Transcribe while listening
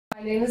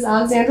My name is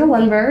Alexandra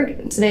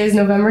Lundberg. Today is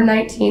November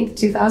 19th,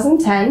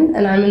 2010,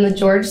 and I'm in the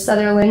George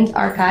Sutherland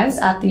Archives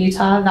at the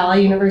Utah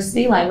Valley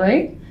University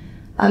Library.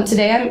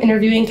 Today I'm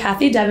interviewing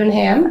Kathie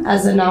Debenham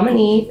as a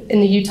nominee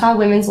in the Utah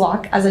Women's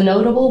Walk as a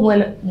notable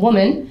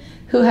woman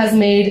who has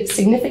made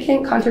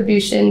significant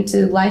contribution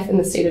to life in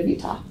the state of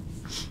Utah.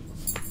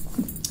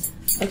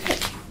 Okay.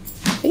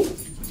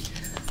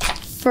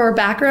 For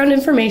background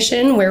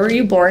information, where were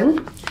you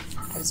born?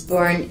 I was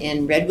born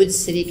in Redwood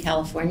City,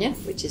 California,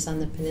 which is on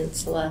the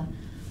peninsula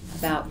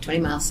about 20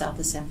 miles south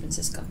of San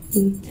Francisco.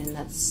 And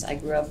I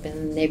grew up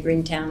in the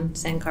neighboring town,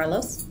 San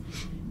Carlos,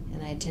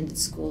 and I attended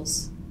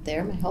schools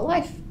there my whole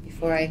life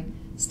before I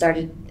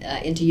started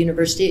into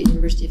university at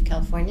University of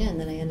California,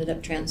 and then I ended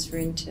up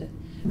transferring to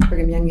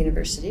Brigham Young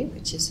University,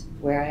 which is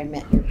where I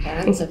met your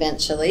parents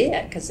eventually,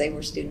 because they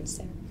were students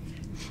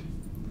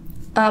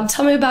there.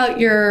 Tell me about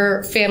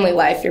your family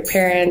life, your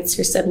parents,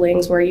 your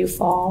siblings, where you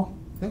fall.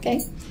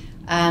 Okay.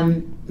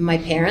 My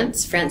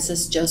parents,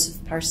 Francis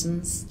Joseph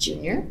Parsons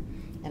Jr.,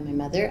 and my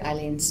mother,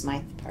 Eileen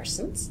Smythe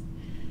Parsons,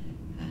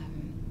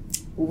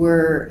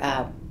 were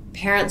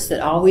parents that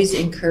always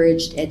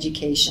encouraged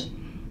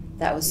education.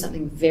 That was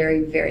something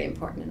very, very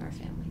important in our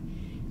family.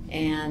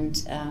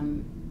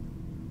 And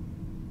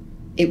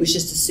it was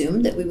just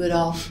assumed that we would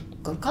all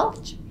go to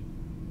college.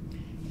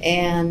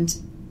 And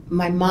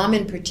my mom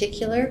in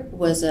particular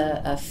was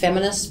a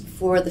feminist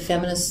before the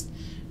feminist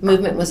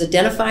movement was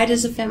identified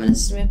as a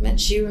feminist movement.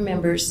 She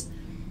remembers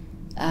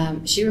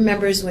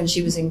when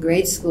she was in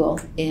grade school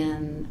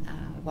in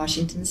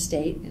Washington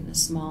State, in a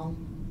small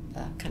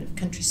kind of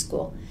country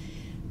school,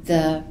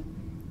 the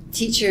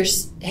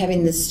teachers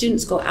having the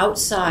students go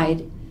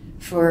outside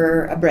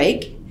for a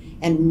break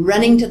and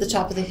running to the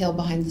top of the hill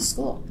behind the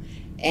school.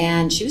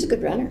 And she was a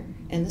good runner,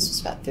 and this was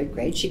about third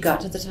grade. She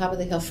got to the top of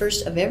the hill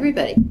first of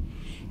everybody.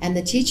 And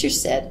the teacher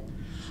said,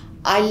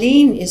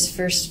 "Eileen is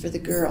first for the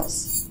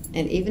girls."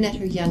 And even at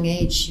her young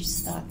age, she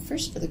thought,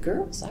 first for the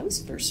girls? I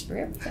was first for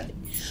everybody.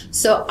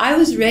 So I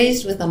was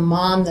raised with a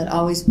mom that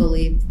always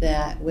believed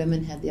that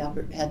women had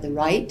the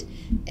right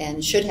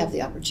and should have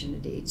the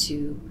opportunity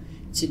to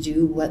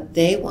do what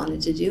they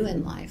wanted to do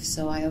in life.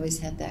 So I always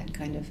had that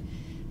kind of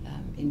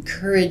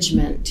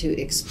encouragement to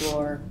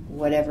explore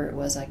whatever it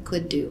was I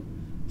could do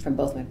from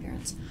both my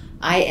parents.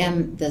 I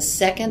am the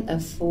second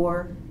of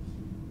 4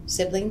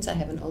 siblings. I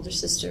have an older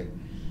sister,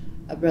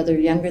 a brother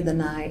younger than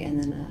I, and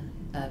then a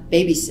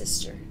baby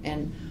sister.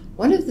 And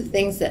one of the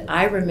things that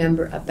I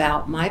remember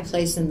about my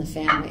place in the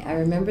family, I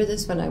remember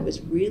this when I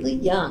was really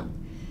young,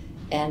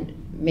 and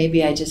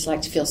maybe I just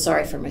like to feel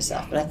sorry for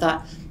myself, but I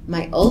thought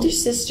my older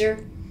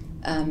sister,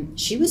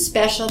 she was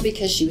special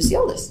because she was the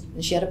oldest,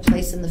 and she had a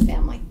place in the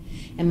family.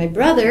 And my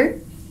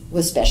brother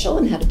was special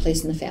and had a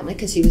place in the family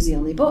because he was the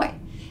only boy.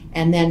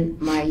 And then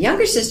my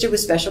younger sister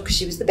was special because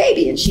she was the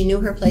baby, and she knew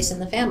her place in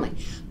the family.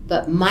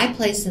 But my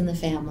place in the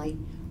family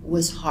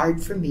was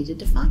hard for me to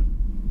define.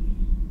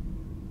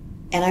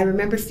 And I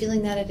remember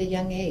feeling that at a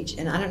young age.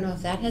 And I don't know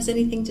if that has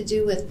anything to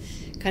do with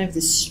kind of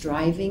this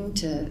striving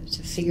to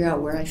figure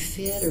out where I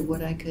fit or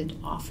what I could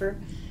offer.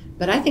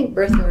 But I think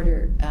birth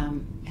order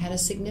had a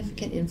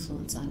significant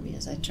influence on me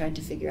as I tried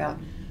to figure out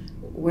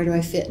where do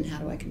I fit and how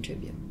do I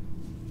contribute.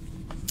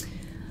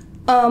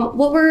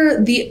 What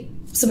were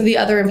some of the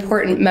other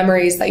important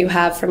memories that you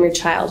have from your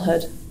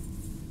childhood?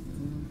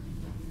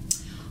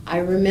 I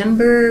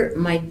remember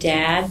my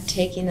dad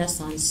taking us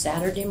on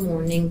Saturday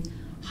morning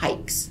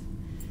hikes.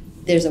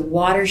 There's a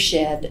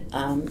watershed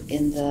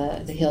in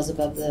the hills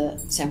above the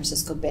San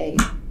Francisco Bay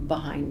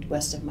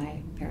west of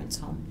my parents'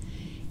 home.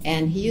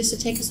 And he used to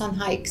take us on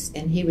hikes,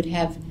 and he would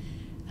have,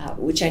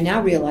 which I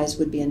now realize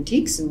would be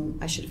antiques,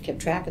 and I should have kept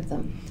track of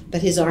them,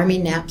 but his army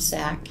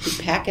knapsack,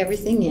 he'd pack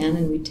everything in,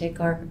 and we'd take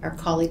our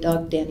collie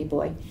dog, Danny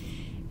Boy.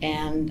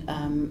 And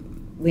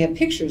we have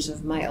pictures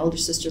of my older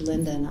sister,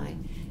 Linda, and I,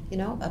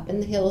 up in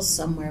the hills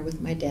somewhere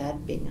with my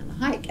dad being on a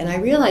hike. And I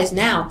realize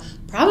now,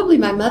 probably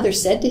my mother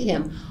said to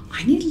him,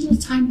 "I need a little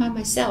time by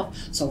myself,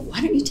 so why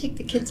don't you take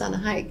the kids on a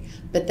hike?"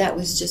 But that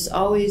was just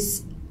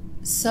always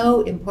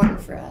so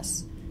important for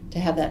us to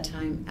have that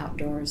time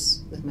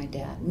outdoors with my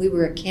dad. We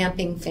were a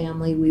camping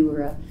family. We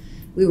were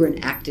an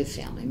active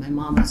family. My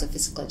mom was a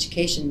physical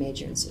education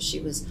major, and so she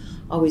was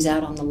always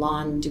out on the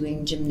lawn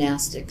doing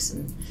gymnastics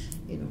and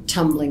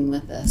tumbling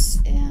with us.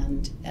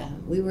 And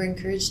we were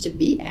encouraged to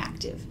be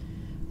active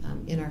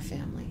in our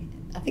family.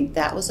 I think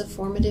that was a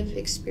formative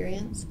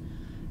experience.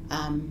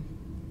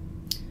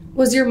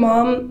 Was your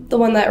mom the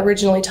one that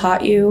originally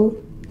taught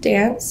you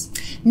dance?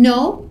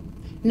 No,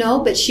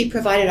 but she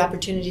provided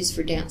opportunities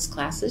for dance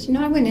classes.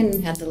 I went in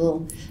and had the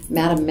little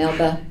Madame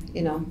Melba,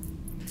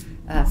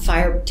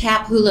 fire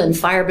tap, hula, and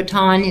fire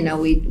baton.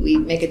 We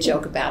make a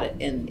joke about it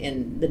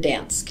in the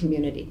dance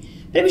community.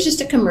 But it was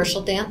just a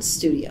commercial dance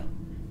studio.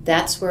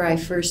 That's where I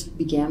first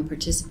began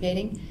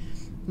participating.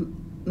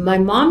 My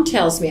mom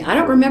tells me, I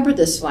don't remember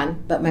this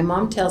one, but my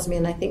mom tells me,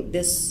 and I think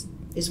this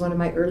is one of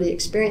my early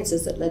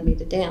experiences that led me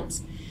to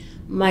dance.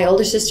 My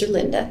older sister,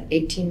 Linda,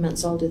 18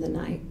 months older than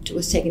I,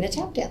 was taking a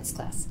tap dance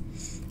class.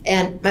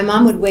 And my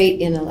mom would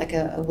wait in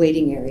a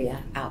waiting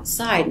area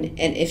outside.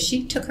 And if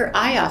she took her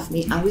eye off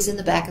me, I was in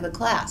the back of the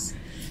class.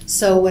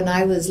 So when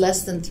I was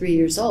less than 3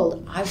 years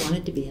old, I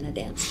wanted to be in a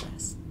dance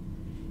class.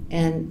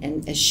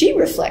 And as she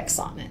reflects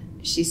on it,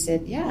 she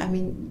said, yeah, I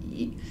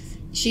mean,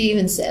 she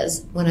even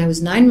says, when I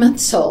was 9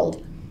 months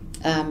old,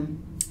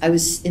 I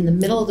was in the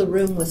middle of the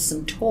room with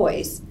some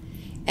toys.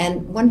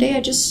 And one day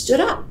I just stood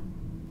up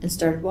and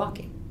started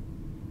walking.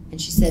 And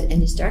she said,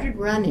 and you started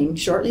running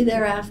shortly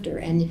thereafter,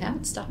 and you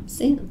haven't stopped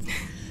since.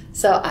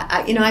 So,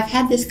 I've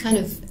had this kind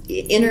of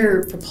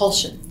inner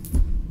propulsion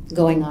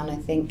going on, I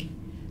think,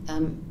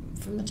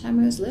 from the time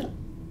I was little.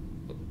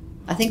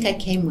 I think I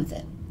came with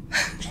it.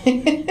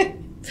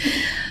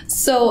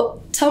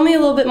 So tell me a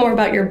little bit more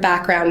about your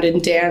background in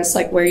dance,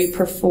 like where you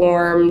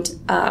performed,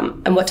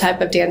 and what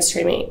type of dance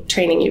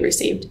training you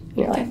received in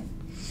your life.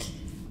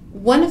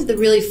 One of the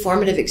really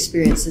formative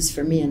experiences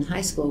for me in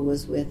high school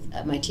was with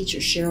my teacher,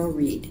 Cheryl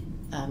Reed.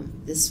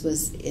 This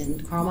was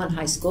in Carlmont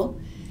High School.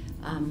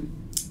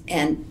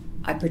 And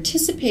I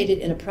participated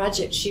in a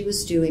project she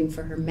was doing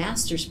for her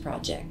master's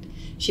project.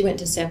 She went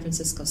to San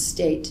Francisco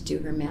State to do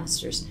her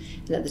master's.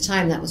 And at the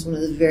time, that was one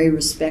of the very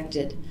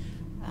respected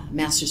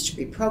master's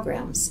degree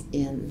programs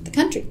in the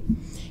country.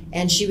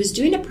 And she was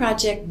doing a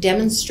project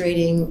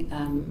demonstrating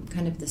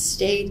kind of the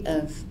state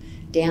of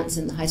dance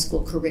in the high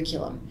school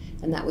curriculum.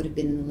 And that would have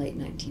been in the late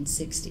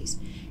 1960s.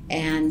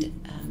 And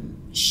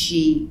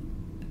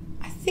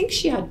I think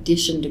she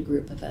auditioned a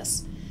group of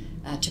us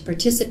to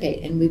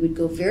participate, and we would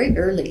go very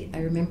early. I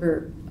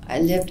remember I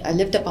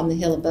lived up on the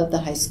hill above the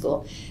high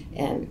school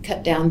and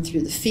cut down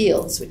through the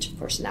fields, which of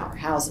course now are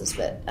houses.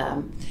 But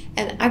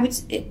and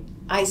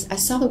I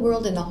saw the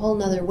world in a whole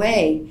nother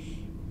way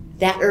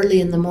that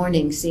early in the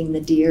morning, seeing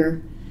the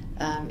deer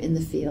in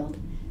the field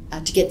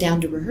to get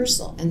down to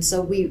rehearsal. And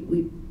so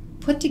we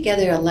put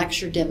together a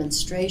lecture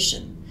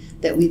demonstration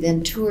that we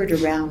then toured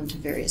around to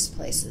various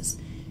places,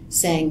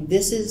 saying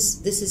this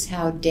is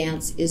how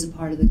dance is a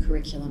part of the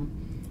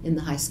curriculum in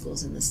the high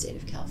schools in the state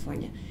of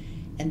California.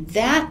 And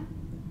that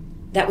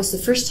was the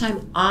first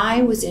time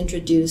I was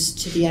introduced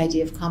to the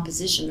idea of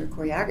composition or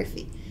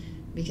choreography.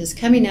 Because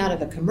coming out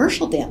of a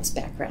commercial dance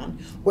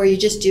background, where you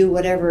just do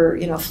whatever,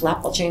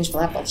 flap will change,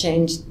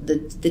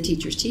 the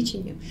teacher's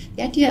teaching you,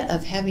 the idea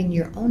of having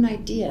your own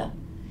idea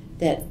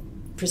that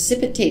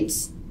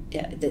precipitates,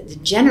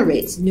 that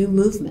generates new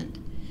movement,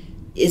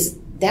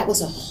 that was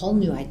a whole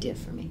new idea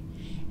for me.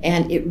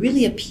 And it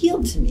really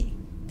appealed to me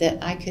that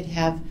I could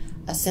have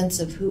a sense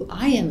of who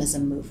I am as a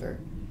mover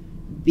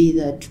be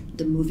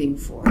the moving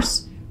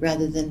force,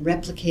 rather than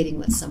replicating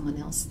what someone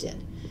else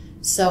did.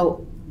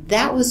 So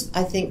that was,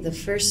 I think, the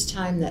first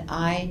time that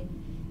I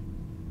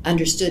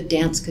understood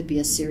dance could be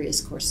a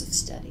serious course of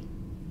study.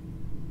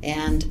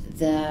 And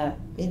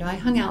I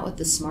hung out with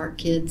the smart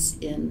kids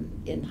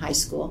in high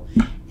school,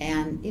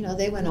 and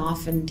they went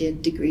off and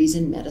did degrees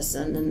in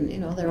medicine,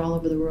 and they're all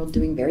over the world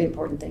doing very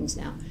important things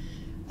now.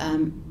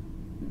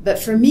 But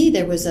for me,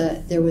 there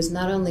was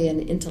not only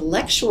an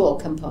intellectual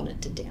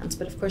component to dance,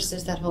 but of course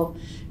there's that whole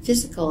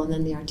physical and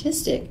then the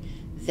artistic.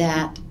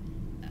 That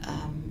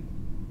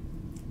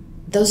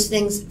those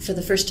things, for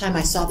the first time,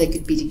 I saw they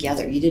could be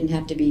together. You didn't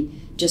have to be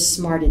just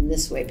smart in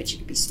this way, but you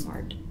could be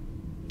smart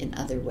in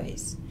other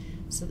ways.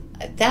 So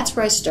that's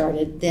where I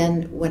started.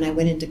 Then when I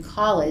went into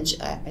college,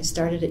 I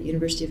started at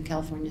University of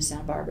California,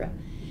 Santa Barbara.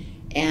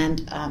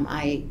 And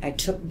I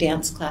took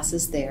dance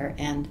classes there,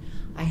 and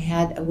I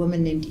had a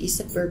woman named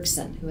Isa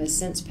Bergson, who has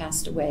since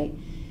passed away.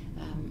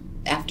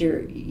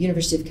 After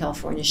University of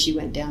California, she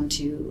went down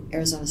to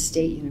Arizona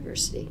State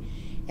University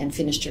and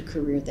finished her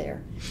career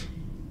there.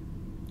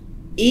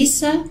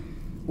 Isa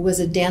was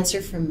a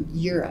dancer from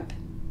Europe,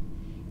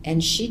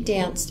 and she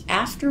danced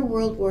after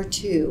World War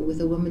II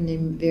with a woman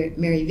named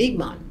Mary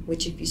Wiegmann,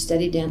 which if you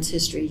study dance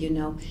history, you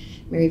know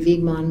Mary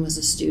Wiegmann was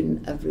a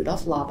student of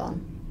Rudolf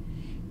Laban,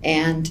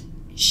 and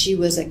she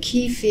was a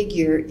key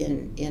figure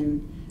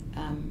in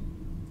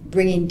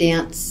bringing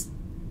dance,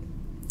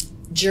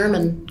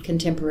 German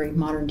contemporary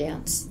modern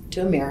dance, to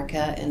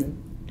America and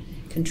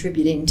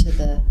contributing to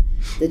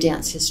the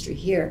dance history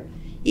here.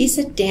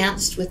 Isa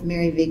danced with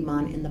Mary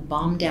Wiegmann in the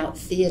bombed-out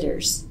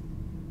theaters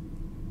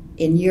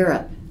in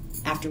Europe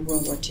after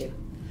World War II.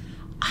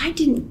 I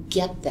didn't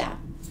get that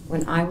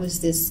when I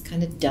was this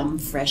kind of dumb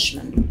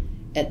freshman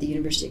at the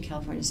University of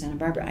California, Santa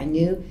Barbara. I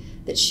knew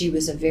that she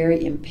was a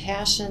very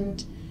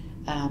impassioned,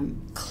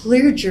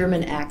 clear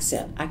German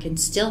accent. I can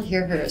still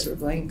hear her as we're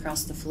going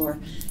across the floor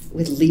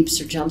with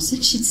leaps or jumps,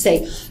 and she'd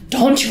say,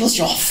 "Don't use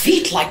your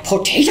feet like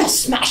potato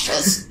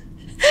smashers."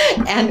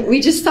 And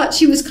we just thought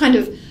she was kind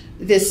of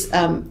this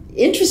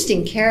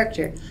interesting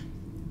character.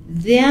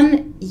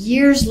 Then,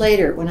 years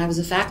later, when I was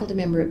a faculty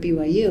member at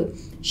BYU,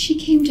 she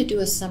came to do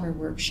a summer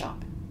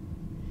workshop.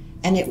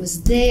 And it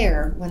was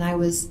there, when I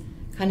was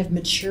kind of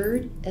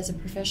matured as a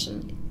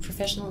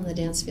professional in the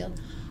dance field,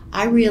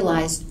 I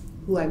realized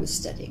who I was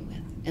studying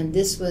with. And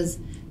this was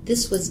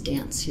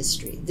dance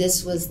history.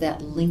 This was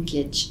that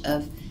linkage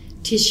of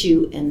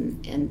tissue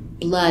and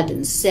blood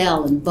and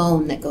cell and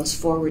bone that goes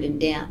forward in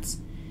dance.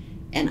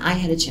 And I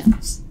had a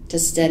chance to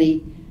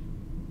study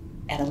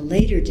at a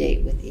later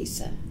date with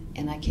Isa,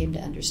 and I came to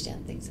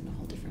understand things in a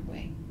whole different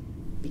way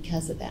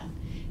because of that.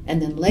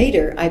 And then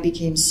later, I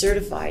became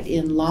certified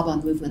in Laban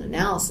movement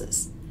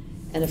analysis.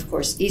 And of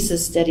course, Isa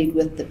studied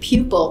with the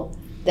pupil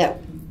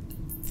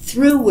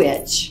through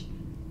which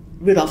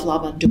Rudolf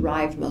Laban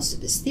derived most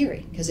of his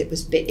theory, because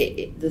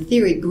the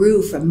theory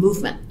grew from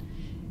movement.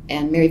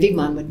 And Mary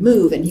Wigman would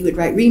move, and he would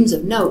write reams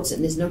of notes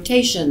in his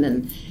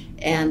notation,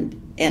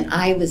 and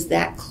I was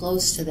that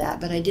close to that,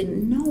 but I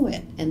didn't know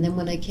it. And then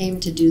when I came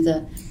to do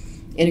the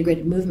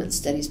Integrated Movement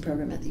Studies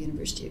program at the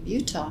University of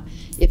Utah,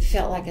 it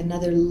felt like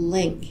another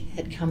link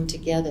had come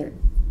together.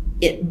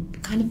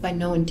 It kind of by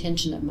no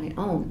intention of my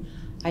own.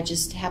 I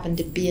just happened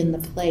to be in the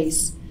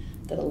place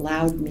that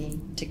allowed me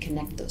to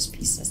connect those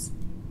pieces.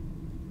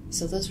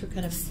 So those were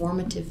kind of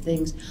formative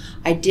things.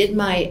 I did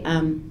my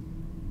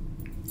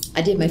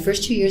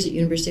first 2 years at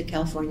University of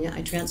California.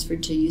 I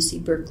transferred to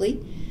UC Berkeley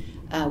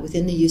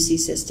within the UC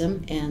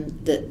system,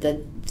 and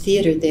the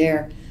theater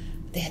there,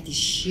 they had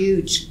these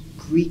huge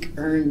Greek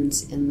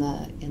urns in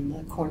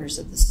the corners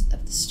of the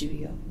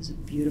studio. It was a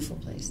beautiful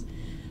place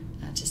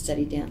to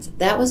study dance.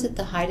 That was at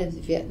the height of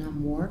the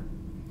Vietnam War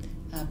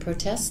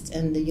protests,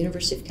 and the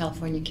University of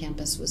California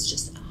campus was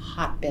just a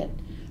hotbed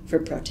for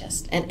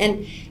protest,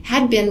 and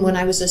had been when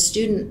I was a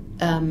student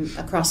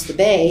across the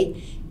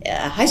bay,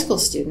 a high school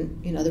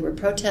student. You know, there were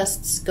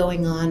protests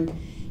going on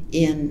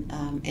in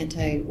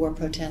anti-war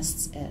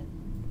protests at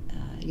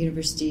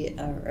University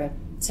or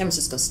San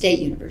Francisco State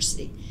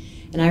University.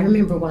 And I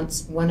remember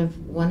once one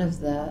of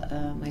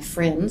my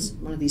friends,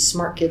 one of these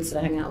smart kids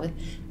that I hung out with,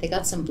 they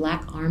got some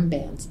black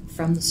armbands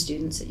from the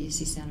students at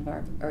UC Santa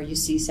Barbara or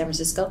UC San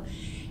Francisco,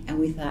 and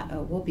we thought,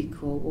 oh, we'll be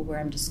cool. We'll wear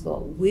them to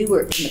school. We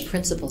were in the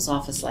principal's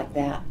office like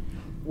that.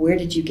 Where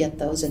did you get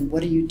those, and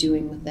what are you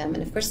doing with them?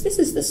 And of course, this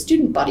is the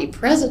student body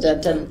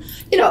president, and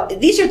you know,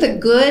 these are the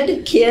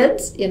good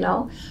kids, you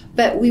know.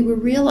 But we were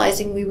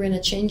realizing we were in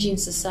a changing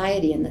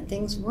society and that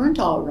things weren't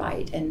all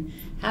right, and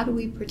how do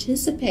we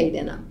participate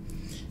in them?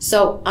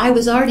 So I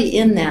was already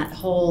in that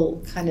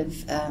whole kind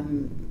of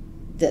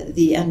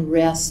the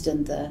unrest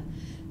and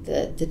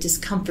the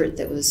discomfort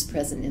that was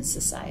present in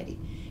society.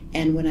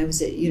 And when I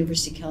was at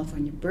University of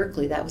California,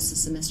 Berkeley, that was the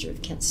semester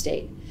of Kent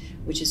State,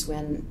 which is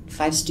when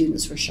 5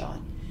 students were shot.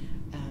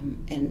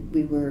 And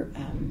we were,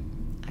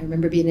 I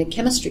remember being in a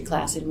chemistry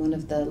class in one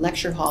of the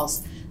lecture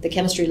halls, the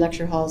chemistry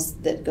lecture halls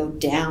that go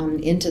down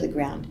into the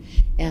ground.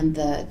 And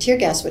the tear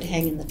gas would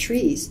hang in the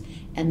trees,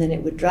 and then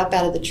it would drop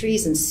out of the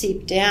trees and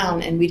seep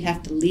down, and we'd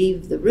have to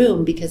leave the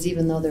room because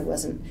even though there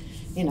wasn't,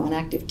 you know, an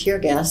active tear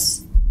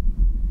gas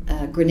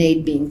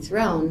grenade being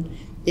thrown,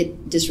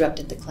 it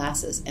disrupted the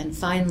classes. And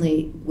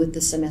finally, with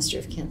the semester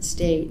of Kent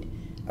State,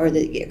 or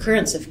the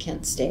occurrence of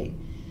Kent State,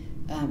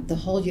 the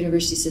whole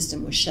university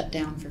system was shut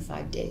down for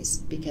 5 days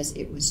because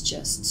it was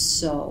just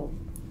so,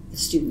 the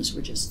students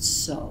were just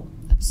so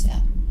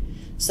upset.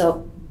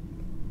 So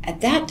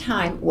at that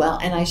time, well,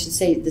 and I should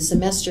say the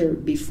semester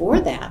before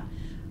that,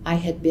 I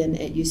had been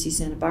at UC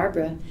Santa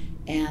Barbara,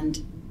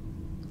 and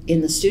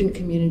in the student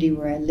community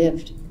where I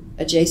lived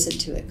adjacent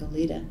to it,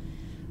 Goleta,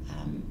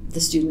 the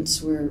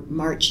students were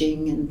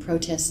marching and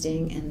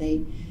protesting, and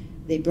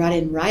they brought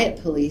in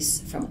riot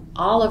police from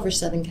all over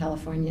Southern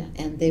California,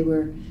 and they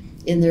were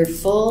in their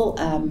full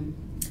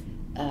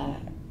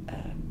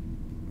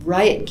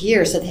riot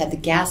gear. So they had the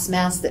gas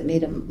masks that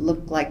made them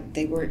look like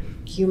they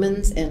weren't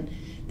humans, and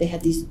they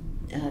had these,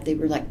 they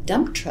were like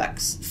dump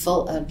trucks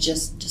full of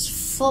just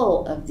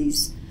full of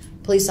these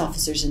police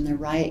officers in their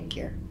riot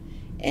gear.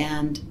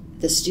 And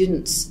the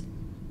students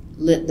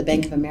lit the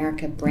Bank of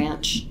America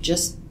branch,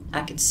 just,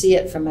 I could see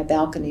it from my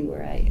balcony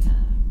where I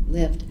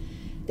lived.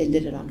 They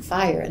lit it on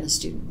fire, and a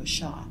student was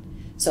shot.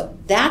 So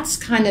that's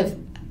kind of,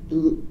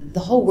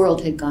 the whole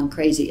world had gone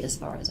crazy as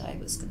far as I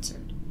was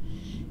concerned.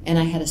 And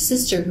I had a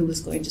sister who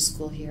was going to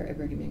school here at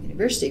Brigham Young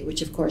University,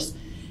 which of course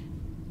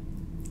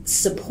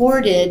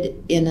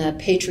supported in a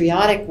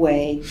patriotic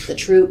way the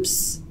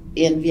troops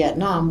in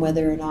Vietnam,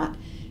 whether or not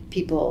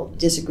people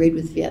disagreed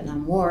with the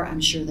Vietnam War.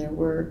 I'm sure there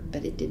were,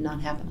 but it did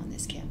not happen on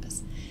this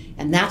campus.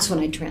 And that's when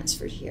I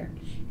transferred here.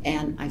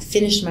 And I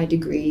finished my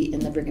degree in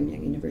the Brigham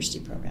Young University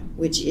program,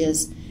 which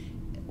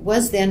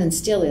was then and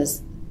still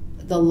is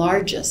the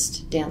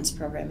largest dance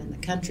program in the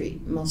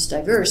country, most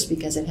diverse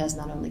because it has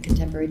not only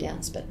contemporary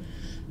dance, but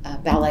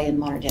ballet and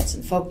modern dance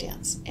and folk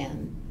dance.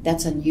 And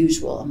that's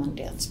unusual among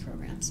dance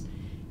programs.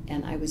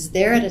 And I was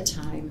there at a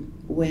time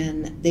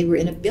when they were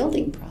in a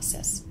building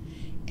process.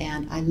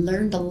 And I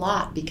learned a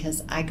lot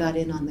because I got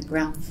in on the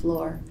ground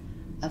floor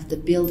of the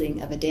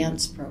building of a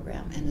dance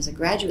program. And as a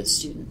graduate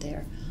student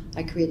there,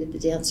 I created the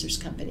Dancers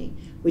Company,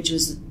 which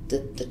was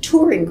the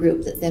touring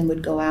group that then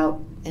would go out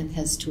and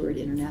has toured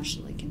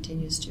internationally,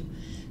 continues to.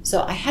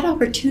 So I had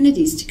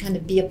opportunities to kind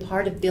of be a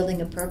part of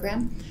building a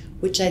program,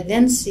 which I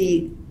then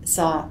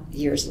saw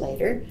years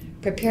later,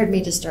 prepared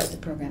me to start the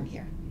program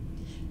here.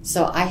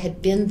 So I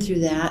had been through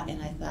that,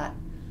 and I thought,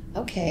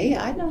 okay,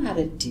 I know how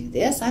to do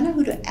this. I know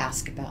who to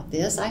ask about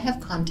this. I have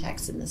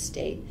contacts in the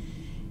state.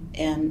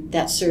 And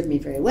that served me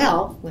very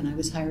well when I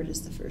was hired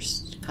as the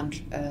first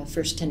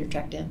tenure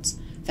track dance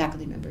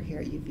faculty member here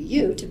at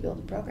UVU to build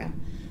a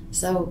program.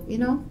 So,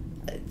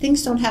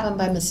 things don't happen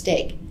by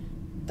mistake,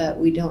 but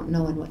we don't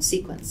know in what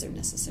sequence they're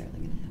necessarily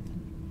going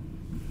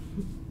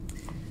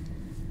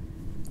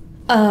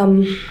to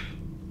happen.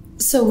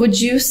 So would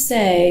you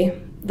say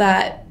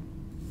that,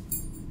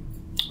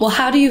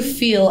 how do you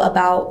feel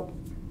about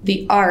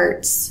the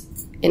arts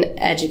in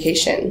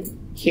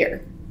education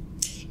here?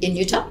 In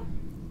Utah?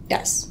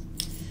 Yes.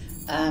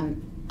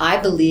 I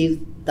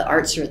believe the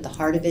arts are at the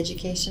heart of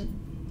education.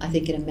 I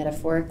think in a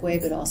metaphoric way,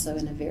 but also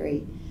in a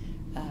very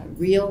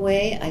real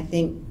way. I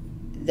think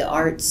the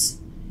arts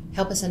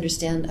help us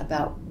understand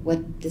about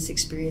what this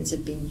experience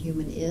of being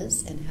human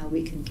is and how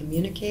we can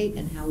communicate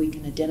and how we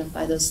can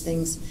identify those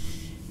things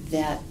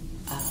that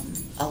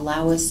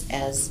allow us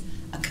as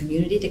a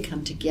community to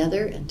come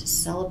together and to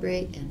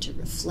celebrate and to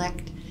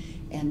reflect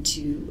and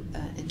to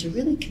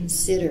really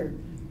consider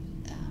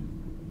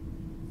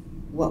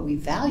what we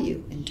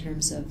value in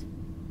terms of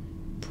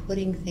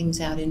putting things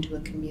out into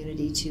a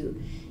community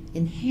to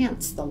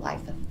enhance the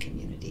life of a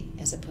community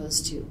as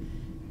opposed to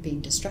being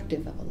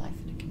destructive of a life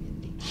in a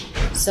community.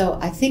 So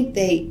I think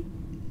they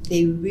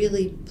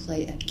really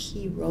play a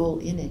key role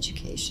in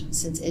education,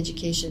 since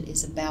education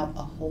is about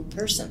a whole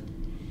person.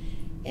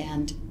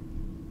 And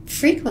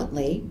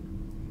frequently,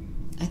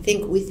 I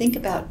think we think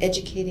about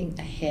educating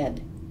a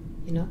head.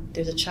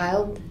 There's a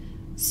child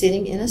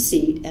sitting in a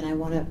seat, and I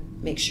want to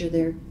make sure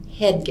their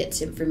head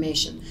gets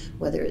information,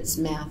 whether it's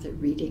math or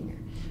reading.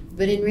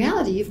 But in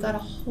reality, you've got a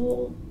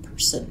whole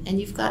person, and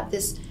you've got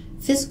this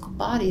physical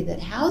body that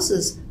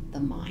houses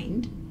the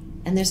mind,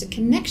 and there's a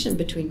connection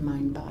between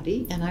mind,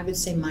 body, and I would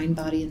say mind,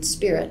 body, and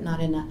spirit, not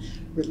in a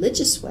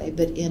religious way,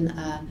 but in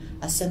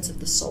a sense of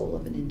the soul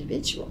of an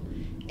individual.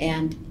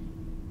 And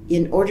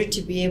in order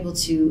to be able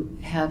to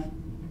have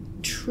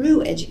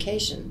true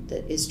education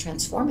that is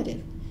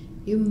transformative,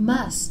 you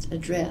must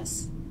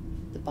address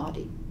the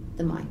body,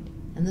 the mind,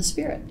 and the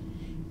spirit.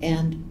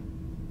 And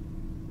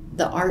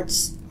the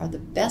arts are the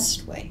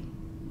best way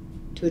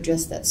to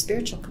address that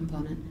spiritual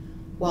component,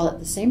 while at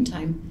the same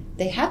time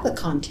they have the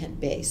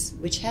content base,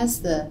 which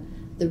has the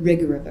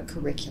rigor of a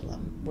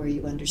curriculum where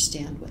you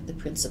understand what the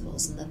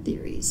principles and the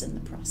theories and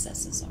the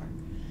processes are.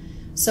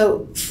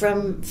 So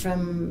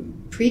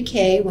from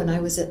pre-K, when I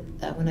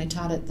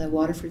taught at the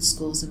Waterford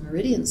schools and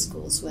Meridian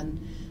schools,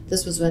 when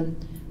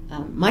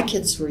my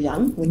kids were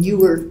young, when you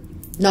were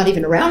not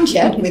even around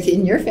yet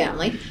within your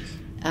family,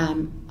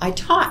 I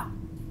taught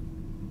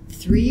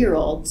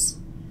 3-year-olds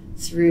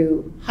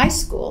through high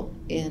school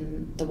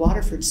in the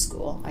Waterford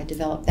school. I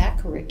developed that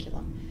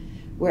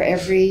curriculum, where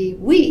every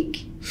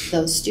week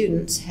those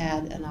students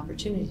had an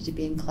opportunity to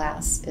be in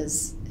class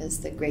as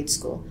the grade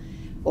school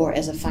or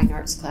as a fine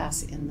arts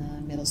class in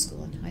the middle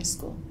school and high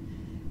school.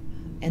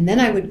 And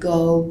then I would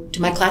go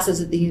to my classes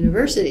at the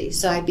university.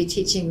 So I'd be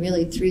teaching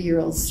really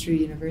 3-year-olds through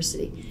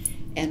university.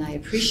 And I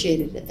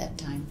appreciated at that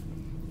time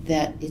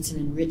that it's an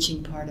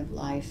enriching part of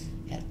life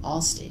at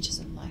all stages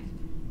of life,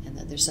 and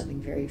that there's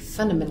something very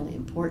fundamentally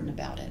important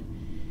about it,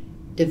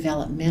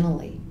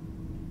 developmentally,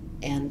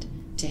 and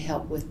to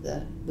help with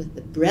the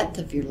breadth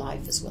of your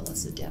life as well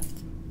as the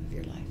depth of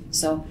your life.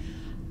 So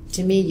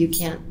to me, you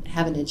can't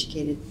have an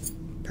educated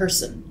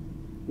person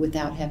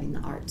without having the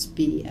arts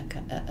be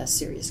a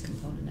serious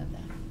component of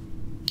that.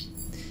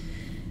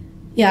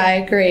 Yeah, I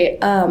agree.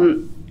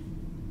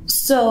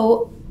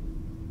 So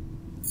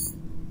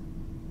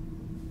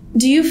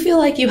do you feel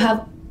like you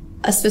have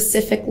a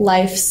specific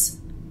life's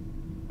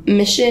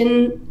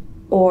mission,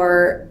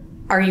 or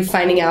are you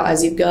finding out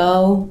as you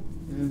go?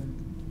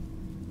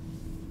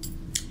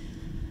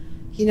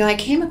 I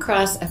came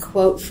across a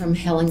quote from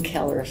Helen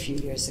Keller a few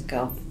years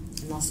ago,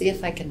 and I'll see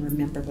if I can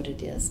remember what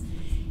it is.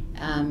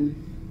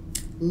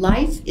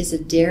 Life is a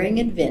daring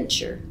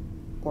adventure,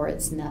 or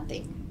it's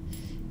nothing.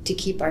 To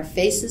keep our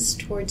faces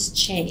towards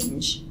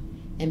change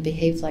and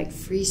behave like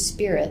free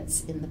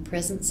spirits in the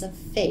presence of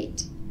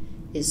fate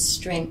is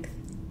strength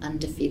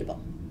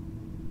undefeatable.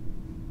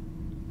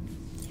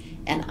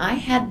 And I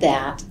had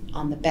that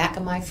on the back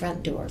of my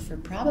front door for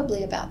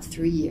probably about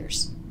 3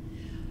 years.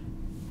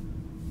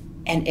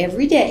 And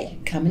every day,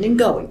 coming and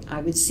going,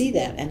 I would see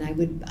that, and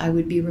I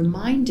would be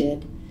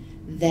reminded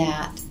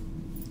that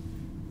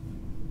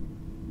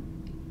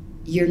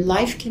your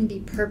life can be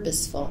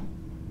purposeful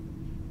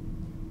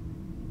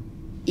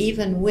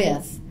even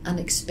with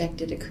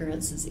unexpected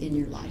occurrences in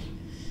your life.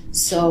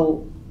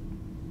 So,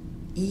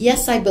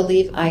 yes, I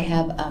believe I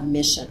have a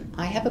mission.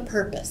 I have a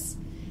purpose.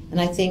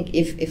 And I think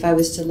if I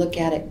was to look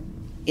at it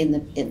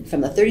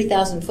from the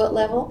 30,000-foot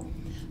level,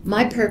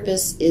 my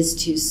purpose is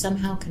to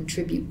somehow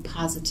contribute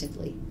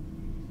positively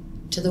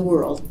to the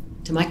world,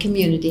 to my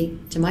community,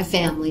 to my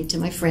family, to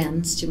my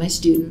friends, to my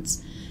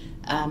students,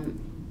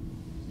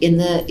 in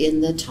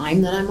the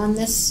time that I'm on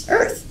this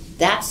earth.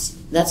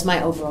 That's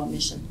my overall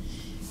mission.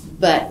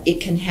 But it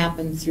can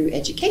happen through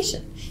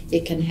education.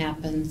 It can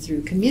happen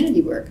through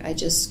community work. I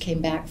just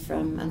came back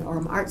from an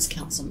Orem Arts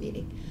Council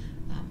meeting.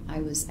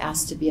 I was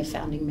asked to be a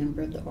founding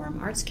member of the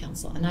Orem Arts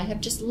Council. And I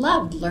have just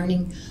loved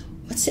learning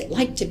what's it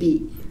like to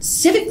be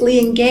civically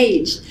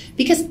engaged.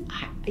 Because,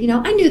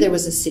 I knew there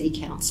was a city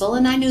council,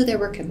 and I knew there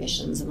were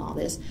commissions and all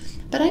this.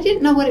 But I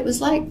didn't know what it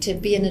was like to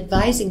be an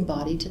advising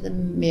body to the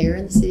mayor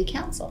and the city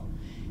council.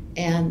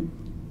 And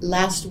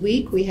last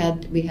week we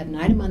had an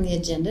item on the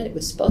agenda. It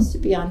was supposed to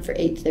be on for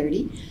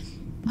 8:30.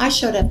 I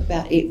showed up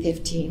about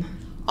 8:15.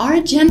 Our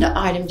agenda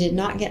item did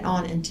not get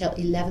on until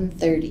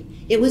 11:30.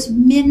 It was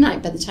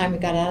midnight by the time we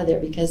got out of there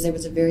because there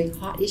was a very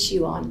hot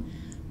issue on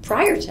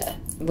prior to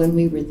when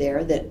we were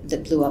there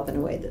that blew up in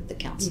a way that the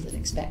council didn't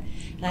expect.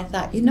 And I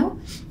thought,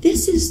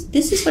 this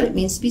is what it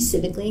means to be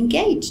civically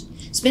engaged.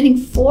 Spending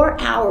 4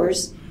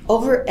 hours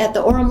over at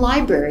the Orem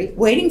Library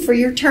waiting for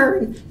your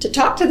turn to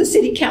talk to the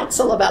city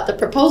council about the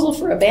proposal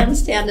for a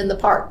bandstand in the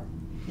park.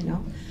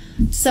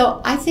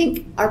 So I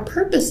think our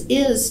purpose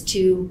is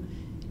to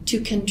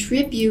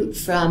contribute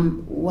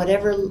from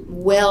whatever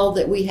well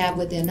that we have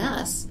within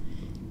us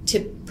to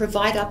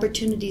provide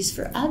opportunities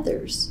for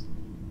others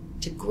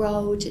to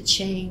grow, to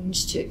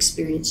change, to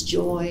experience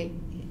joy.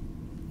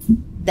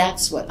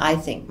 That's what I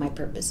think my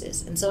purpose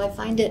is. And so I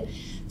find it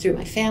through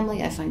my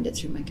family, I find it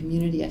through my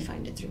community, I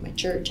find it through my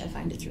church, I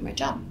find it through my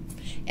job.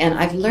 And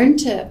I've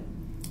learned I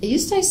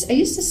used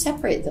to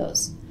separate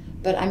those,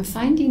 but I'm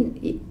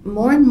finding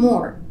more and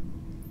more,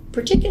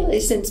 particularly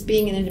since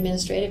being in an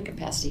administrative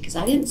capacity, because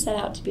I didn't set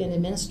out to be an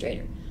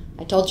administrator.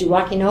 I told you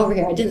walking over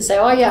here, I didn't say,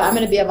 oh yeah, I'm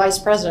going to be a vice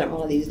president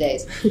one of these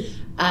days.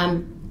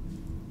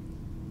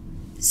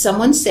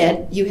 Someone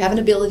said, you have an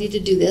ability to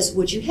do this,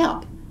 would you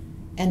help?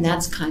 And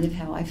that's kind of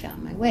how I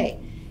found my way.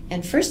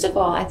 And first of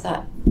all, I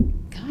thought,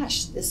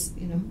 gosh, this,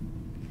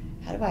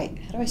 how do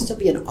I still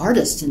be an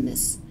artist in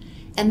this?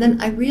 And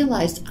then I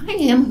realized I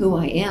am who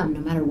I am,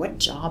 no matter what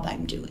job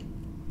I'm doing.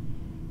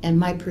 And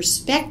my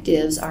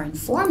perspectives are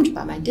informed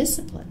by my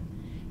discipline.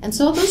 And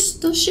so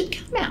those should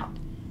come out.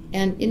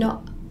 And,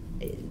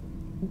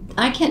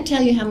 I can't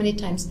tell you how many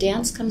times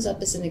dance comes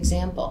up as an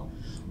example.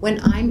 When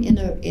I'm in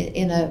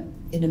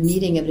a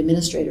meeting of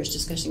administrators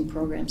discussing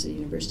programs at a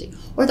university,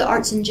 or the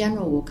arts in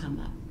general will come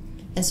up.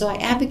 And so I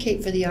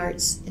advocate for the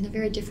arts in a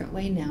very different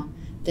way now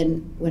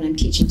than when I'm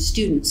teaching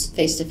students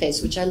face to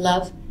face, which I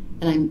love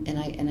and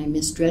I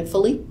miss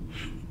dreadfully.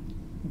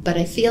 But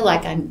I feel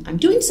like I'm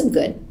doing some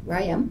good where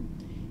I am,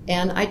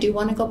 and I do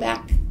want to go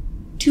back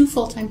to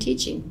full-time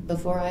teaching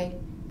before I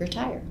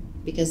retire,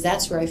 because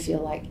that's where I feel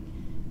like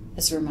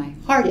that's where my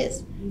heart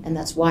is, and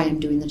that's why I'm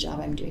doing the job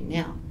I'm doing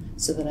now,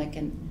 so that I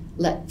can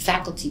let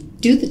faculty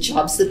do the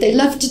jobs that they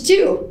love to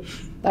do.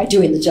 By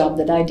doing the job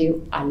that I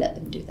do, I let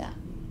them do that.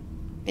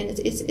 And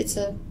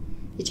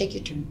you take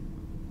your turn.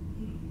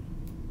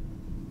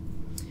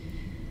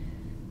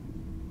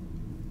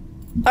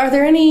 Are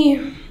there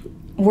any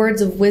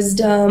words of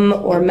wisdom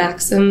or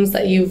maxims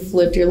that you've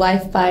lived your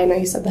life by? I know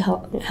you said the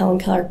Helen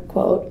Keller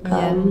quote.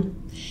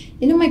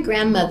 My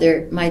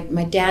grandmother,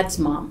 my dad's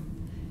mom,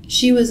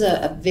 she was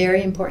a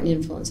very important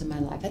influence in my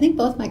life. I think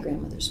both my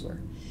grandmothers were.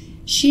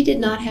 She did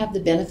not have the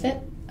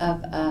benefit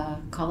of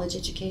a college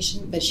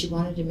education, but she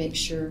wanted to make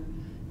sure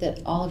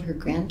that all of her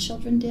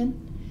grandchildren did.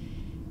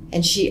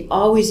 And she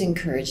always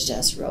encouraged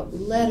us, wrote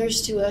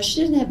letters to us.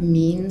 She didn't have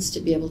means to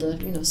be able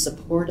to,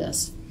 support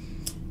us.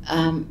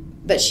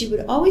 But she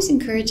would always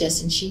encourage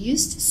us, and she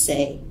used to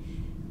say,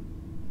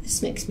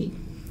 this makes me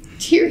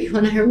teary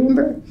when I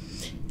remember,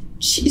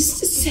 she used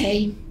to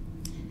say,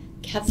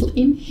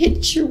 Kathleen,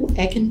 hitch your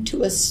wagon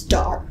to a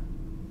star.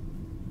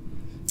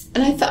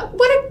 And I thought,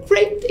 what a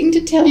great thing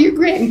to tell your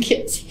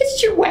grandkids,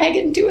 hitch your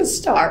wagon to a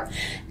star.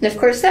 And of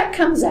course that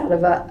comes out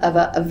of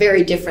a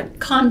very different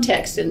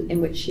context in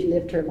which she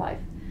lived her life.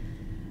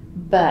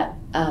 But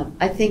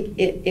I think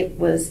it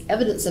was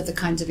evidence of the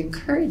kinds of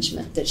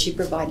encouragement that she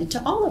provided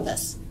to all of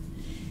us.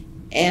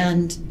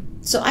 And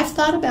so I've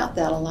thought about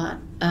that a lot.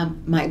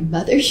 My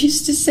mother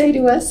used to say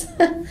to us,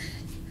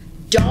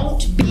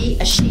 don't be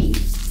a sheep.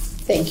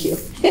 Thank you.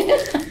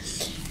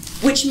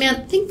 Which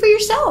meant think for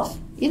yourself.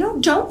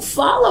 Don't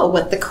follow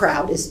what the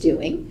crowd is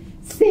doing.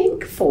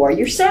 Think for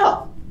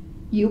yourself.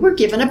 You were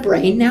given a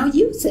brain, now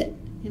use it.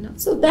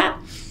 So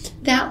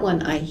that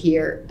one I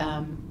hear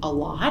a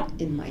lot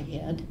in my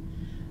head.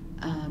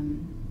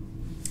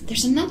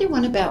 There's another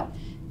one about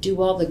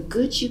do all the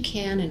good you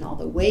can in all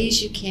the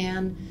ways you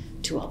can,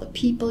 to all the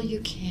people you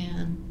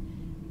can,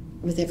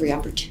 with every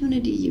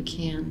opportunity you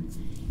can.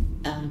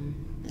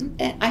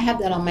 And I have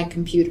that on my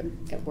computer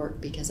at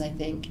work because I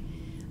think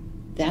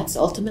that's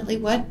ultimately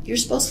what you're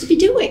supposed to be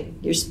doing.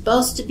 You're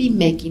supposed to be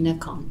making a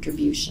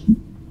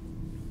contribution.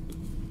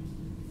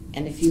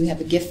 And if you have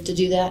a gift to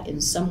do that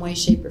in some way,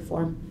 shape, or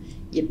form,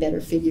 you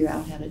better figure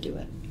out how to do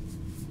it.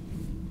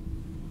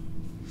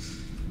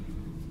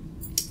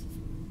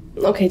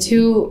 Okay,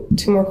 two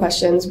more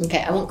questions.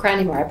 Okay, I won't cry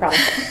anymore, I promise.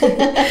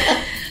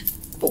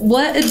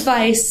 What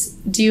advice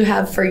do you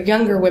have for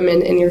younger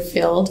women in your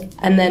field?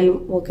 And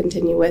then we'll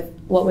continue with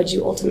what would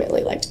you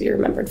ultimately like to be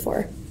remembered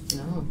for?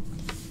 Oh,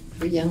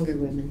 for younger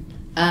women.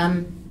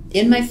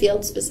 In my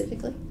field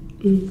specifically?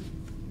 Mm.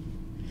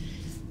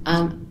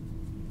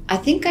 I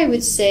think I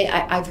would say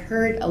I've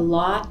heard a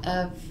lot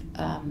of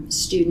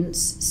students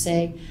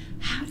say,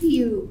 how do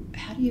you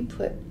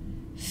put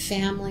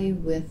family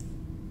with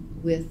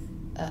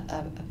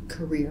a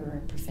career or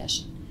a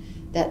profession?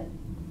 That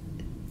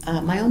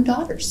my own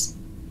daughters,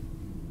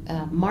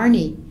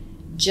 Marnie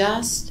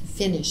just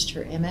finished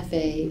her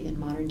MFA in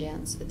modern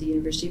dance at the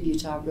University of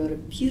Utah, wrote a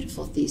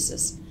beautiful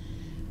thesis.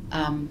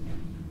 And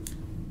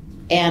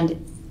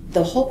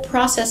the whole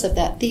process of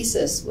that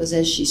thesis was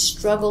as she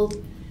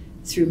struggled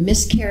through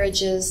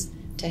miscarriages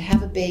to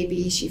have a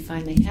baby. She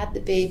finally had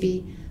the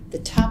baby. The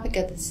topic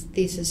of this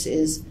thesis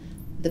is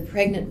the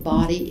pregnant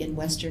body in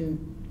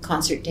Western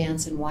concert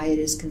dance and why it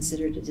is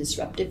considered a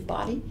disruptive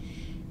body.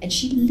 And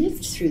she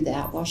lived through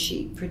that while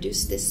she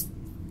produced this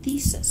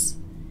thesis.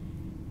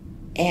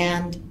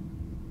 And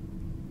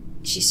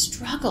she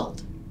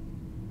struggled.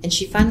 And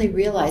she finally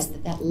realized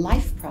that that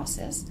life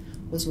process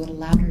was what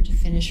allowed her to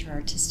finish her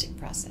artistic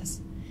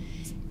process.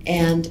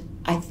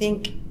 And I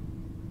think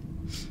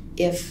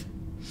if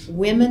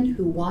women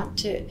who want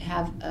to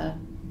have a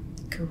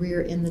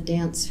career in the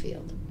dance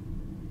field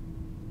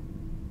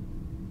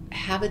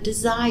have a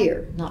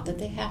desire, not that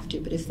they have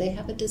to, but if they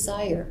have a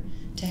desire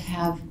to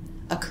have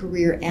a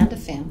career and a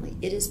family,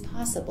 it is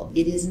possible.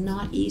 It is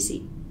not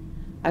easy.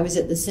 I was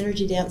at the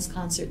Synergy Dance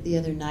concert the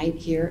other night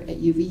here at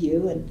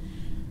UVU, and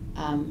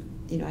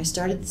I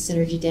started the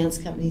Synergy Dance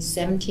Company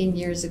 17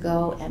 years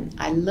ago, and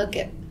I look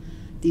at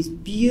these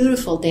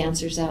beautiful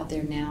dancers out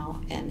there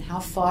now and how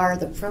far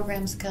the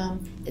programs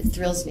come. It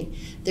thrills me.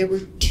 There were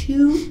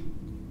two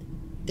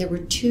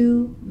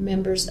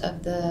members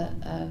of the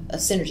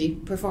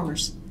Synergy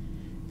performers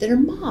that are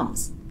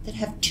moms that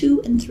have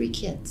 2 and 3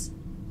 kids.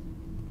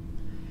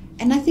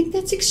 And I think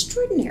that's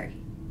extraordinary.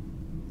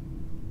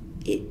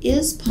 It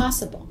is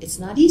possible. It's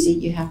not easy.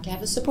 You have to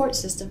have a support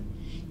system.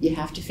 You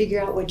have to figure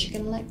out what you're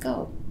going to let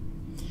go.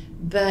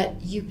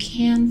 But you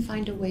can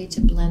find a way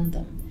to blend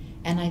them.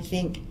 And I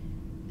think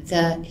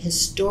the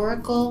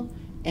historical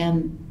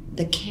and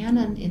the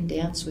canon in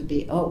dance would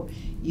be, oh,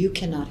 you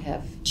cannot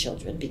have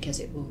children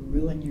because it will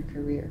ruin your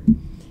career.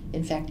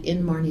 In fact,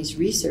 in Marnie's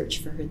research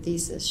for her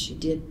thesis, she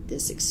did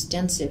this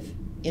extensive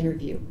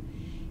interview.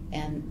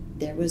 And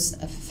there was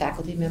a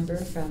faculty member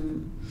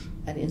from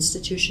an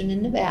institution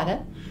in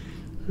Nevada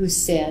who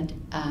said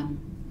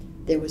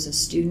there was a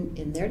student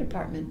in their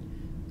department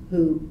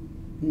who,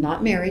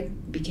 not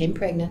married, became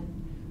pregnant,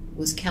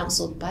 was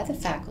counseled by the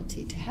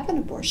faculty to have an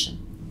abortion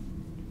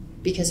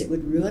because it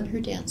would ruin her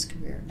dance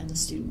career, and the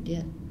student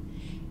did.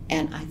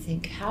 And I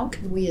think, how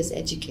can we as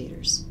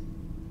educators,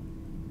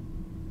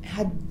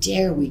 how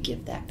dare we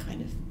give that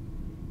kind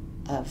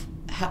of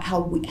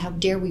how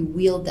dare we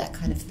wield that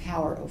kind of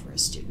power over a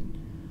student,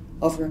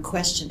 over a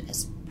question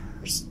as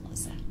personal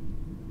as that?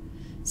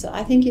 So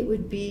I think it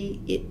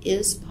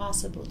is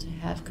possible to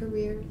have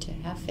career, to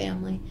have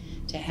family,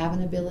 to have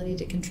an ability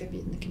to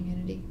contribute in the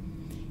community.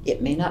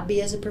 It may not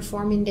be as a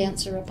performing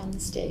dancer up on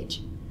the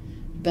stage,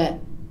 but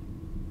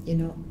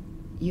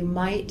you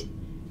might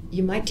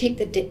take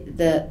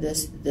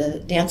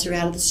the dancer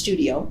out of the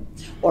studio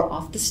or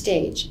off the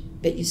stage,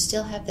 but you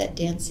still have that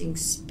dancing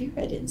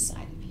spirit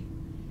inside of you.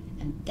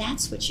 And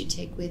that's what you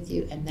take with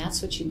you, and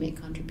that's what you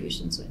make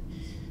contributions with.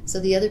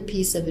 So the other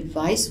piece of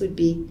advice would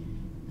be,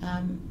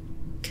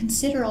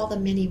 consider all the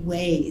many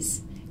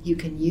ways you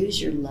can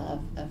use your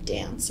love of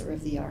dance or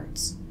of the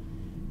arts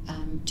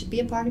to be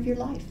a part of your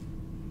life.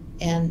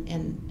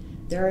 And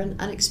there are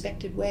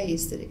unexpected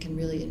ways that it can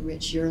really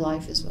enrich your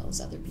life as well as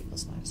other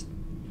people's lives.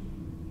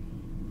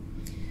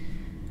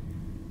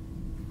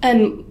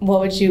 And what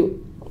would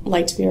you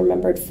like to be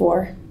remembered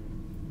for,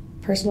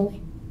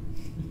 personally?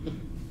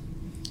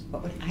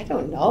 I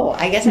don't know.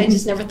 I guess I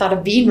just never thought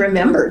of being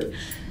remembered.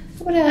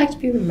 What would I like to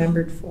be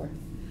remembered for?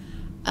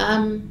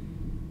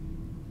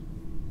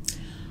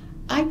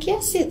 I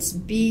guess it's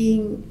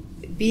being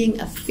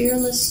a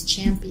fearless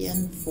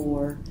champion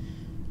for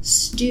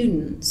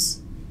students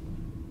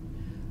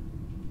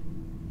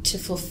to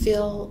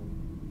fulfill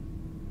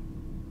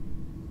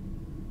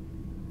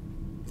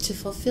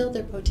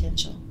their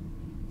potential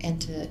and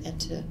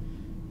to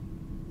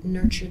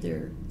nurture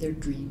their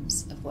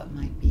dreams of what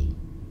might be.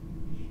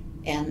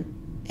 And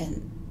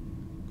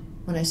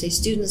when I say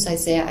students, I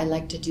say I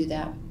like to do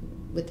that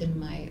within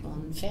my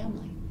own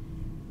family.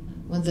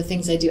 One of the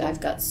things I do, I've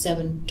got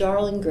 7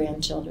 darling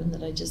grandchildren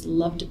that I just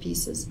love to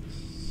pieces.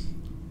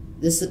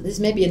 This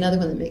may be another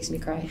one that makes me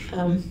cry.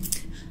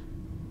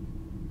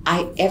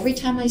 Every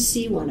time I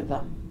see one of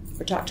them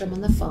or talk to them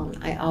on the phone,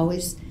 I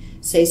always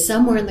say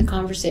somewhere in the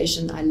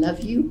conversation, I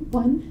love you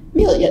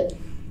 1,000,000.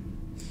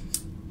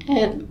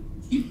 And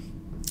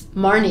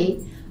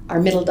Marnie, our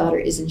middle daughter,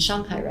 is in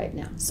Shanghai right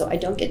now, so I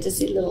don't get to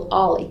see little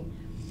Ollie,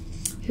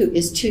 who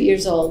is 2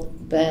 years old,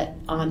 but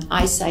on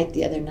eyesight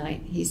the other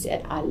night, he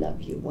said, I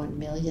love you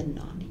 1,000,000,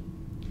 Nani.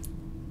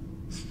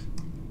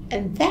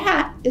 And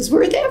that is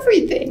worth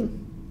everything,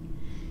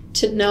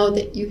 to know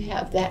that you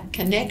have that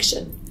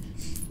connection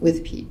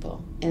with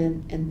people,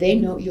 and they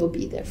know you'll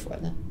be there for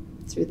them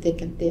through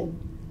thick and thin.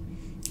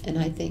 And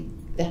I think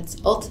that's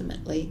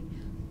ultimately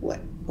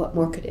what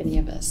more could any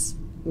of us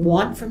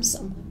want from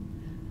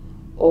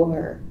someone,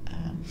 or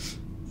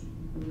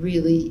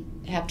really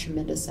have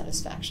tremendous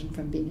satisfaction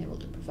from being able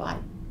to provide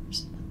for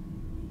someone.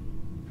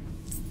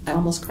 I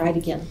almost cried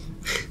again.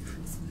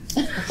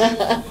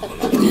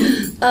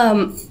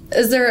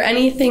 Is there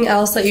anything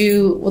else that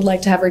you would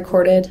like to have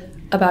recorded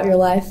about your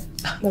life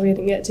that we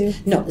didn't get to?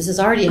 No, this is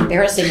already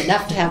embarrassing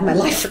enough to have my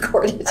life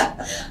recorded.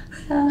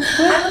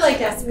 I would like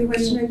to ask a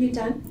question. Are you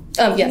done?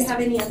 Yes. Do you have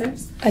any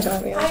others? I don't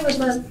have any. I would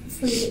love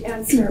for you to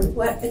answer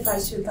what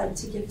advice you would like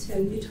to give to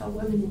Utah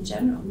women in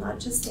general, not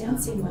just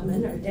dancing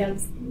women or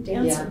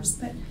dancers,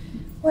 but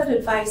what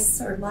advice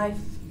or life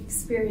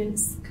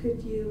experience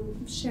could you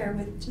share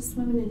with just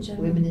women in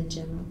general? Women in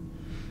general.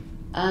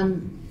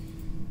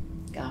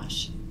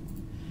 Gosh.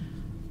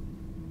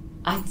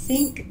 I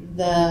think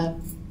the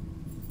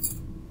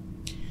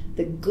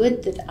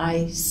good that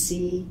I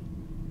see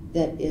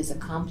that is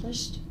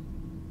accomplished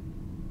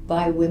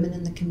by women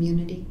in the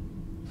community,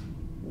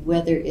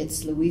 whether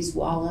it's Louise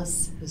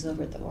Wallace, who's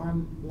over at the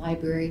Orem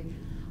Library.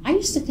 I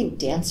used to think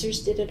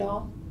dancers did it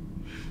all,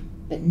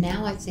 but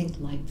now I think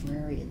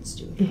librarians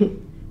do it all.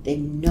 They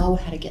know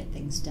how to get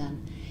things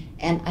done.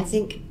 And I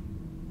think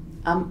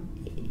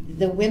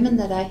the women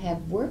that I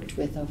have worked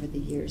with over the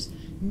years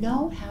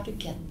know how to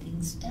get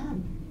things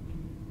done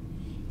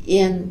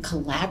in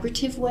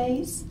collaborative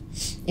ways,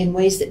 in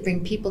ways that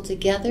bring people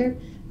together,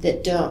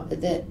 that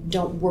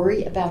don't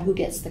worry about who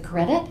gets the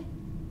credit.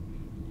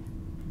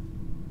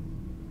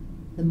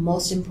 The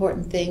most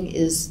important thing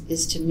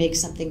is to make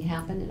something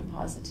happen in a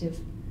positive,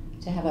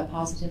 to have a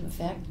positive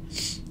effect.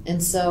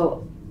 And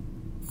so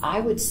I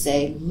would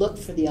say look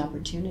for the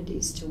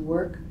opportunities to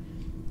work,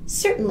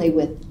 certainly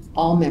with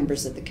all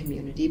members of the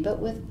community, but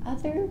with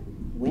other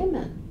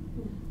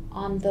women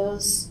on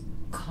those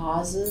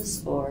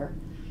causes or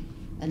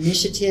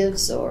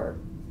initiatives or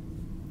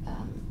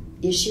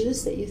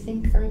issues that you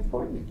think are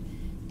important,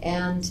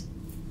 and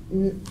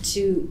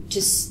to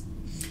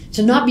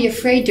not be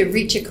afraid to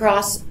reach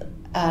across.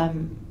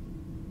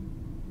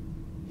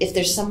 If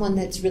there's someone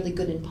that's really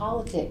good in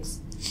politics,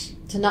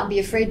 to not be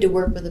afraid to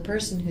work with a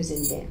person who's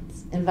in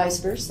dance, and vice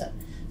versa,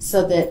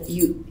 so that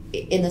you,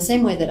 in the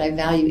same way that I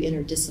value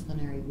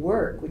interdisciplinary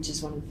work, which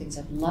is one of the things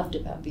I've loved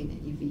about being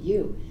at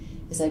UVU,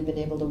 is I've been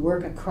able to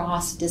work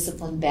across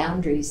discipline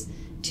boundaries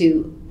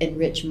to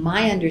enrich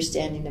my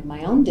understanding of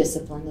my own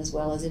discipline as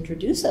well as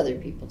introduce other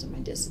people to my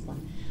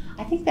discipline.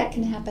 I think that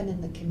can happen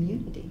in the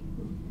community,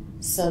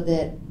 so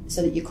that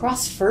you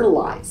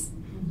cross-fertilize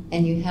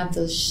and you have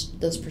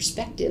those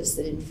perspectives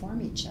that inform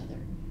each other.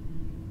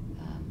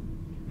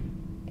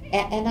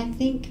 And I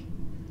think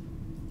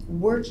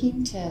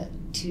working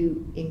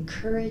to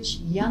encourage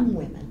young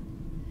women.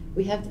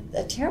 We have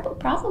a terrible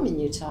problem in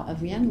Utah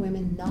of young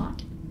women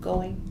not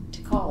going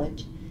to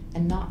college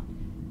and not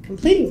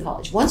completing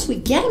college. Once we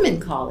get them in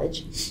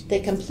college, they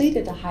complete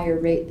at a higher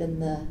rate than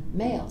the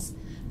males.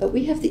 But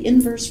we have the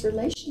inverse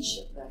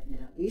relationship right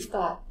now. We've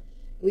got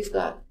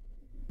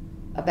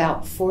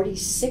about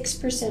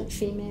 46%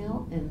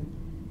 female, and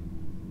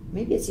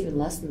maybe it's even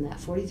less than that,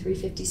 43,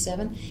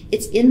 57.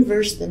 It's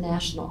inverse the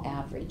national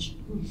average.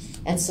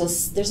 And so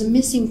there's a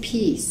missing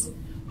piece.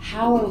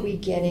 How are we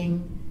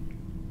getting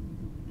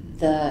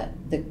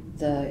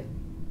the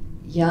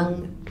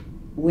young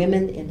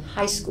women in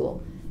high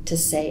school to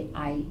say,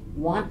 I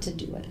want to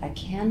do it, I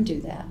can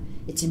do that,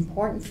 it's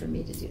important for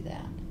me to do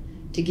that,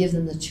 to give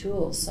them the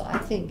tools. So I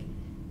think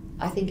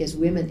as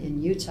women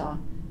in Utah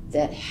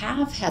that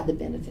have had the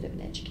benefit of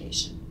an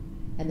education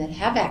and that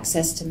have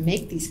access to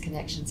make these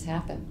connections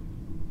happen,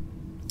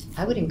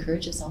 I would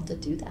encourage us all to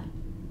do that,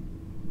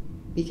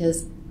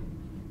 because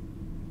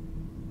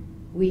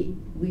we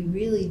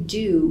really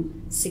do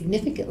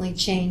significantly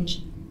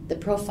change the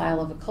profile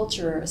of a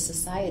culture or a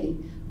society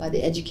by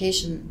the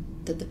education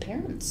that the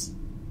parents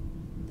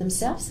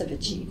themselves have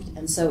achieved.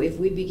 And so if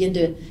we begin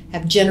to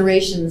have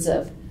generations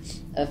of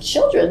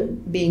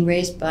children being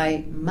raised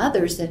by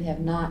mothers that have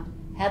not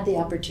had the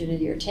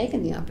opportunity or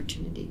taken the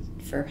opportunity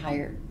for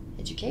higher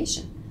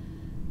education,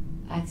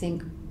 I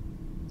think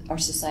our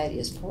society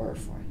is poorer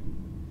for it.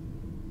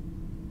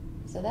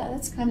 So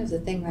that's kind of the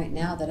thing right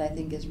now that I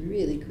think is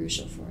really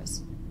crucial for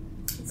us.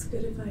 That's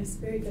good advice,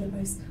 very good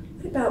advice.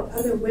 What about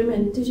other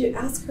women? Did you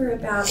ask her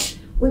about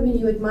women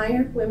you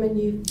admire, women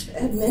you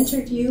have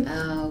mentored you?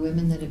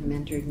 Women that have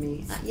mentored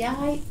me. Yeah,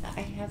 I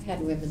have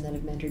had women that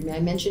have mentored me. I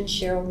mentioned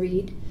Cheryl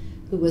Reed,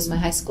 who was my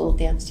high school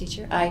dance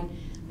teacher. I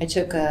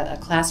took a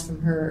class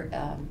from her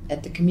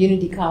at the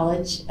community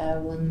college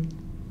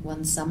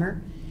one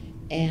summer,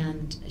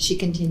 and she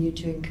continued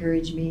to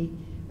encourage me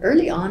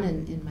early on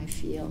in my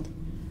field.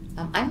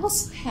 I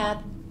also had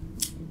a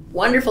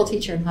wonderful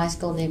teacher in high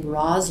school named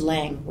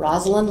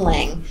Rosalind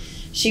Lang.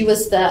 She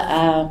was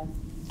the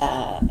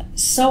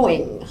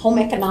sewing, home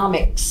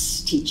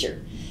economics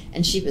teacher,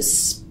 and she was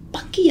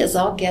spunky as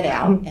all get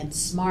out and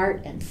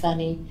smart and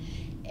funny.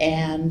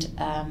 And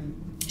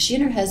she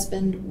and her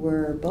husband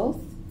were both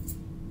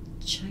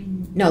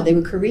they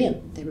were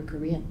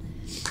Korean.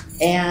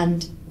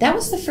 And that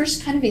was the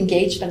first kind of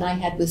engagement I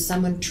had with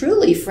someone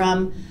truly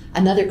from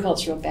another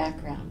cultural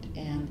background.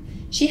 And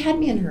she had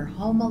me in her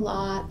home a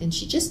lot, and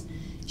she just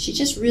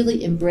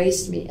really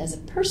embraced me as a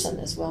person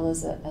as well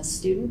as a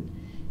student.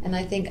 And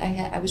I think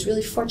I was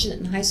really fortunate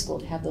in high school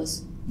to have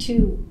those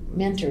two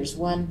mentors,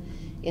 one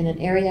in an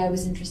area I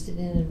was interested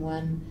in and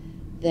one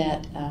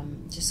that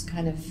just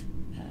kind of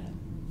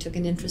took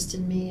an interest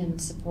in me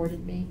and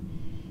supported me.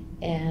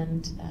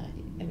 And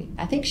I mean,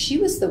 I think she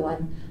was the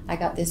one. I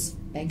got this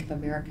Bank of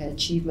America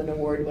Achievement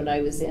Award when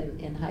I was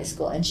in high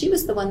school, and she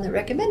was the one that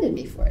recommended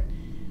me for it.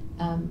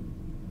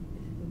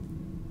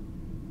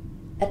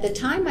 At the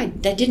time, I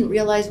didn't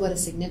realize what a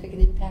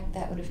significant impact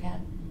that would have had,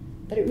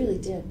 but it really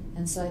did.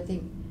 And so I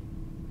think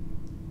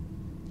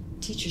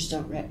teachers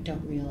don't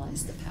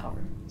realize the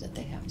power that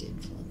they have to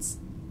influence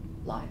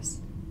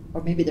lives.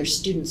 Or maybe their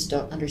students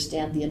don't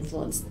understand the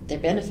influence that they're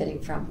benefiting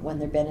from when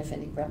they're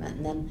benefiting from it.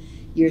 And then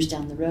years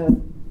down the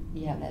road,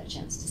 you haven't had a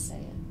chance to say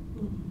it.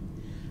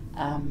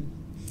 Mm-hmm.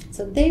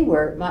 So they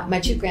were my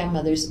two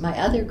grandmothers. My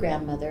other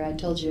grandmother, I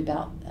told you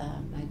about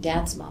my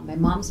dad's mom, my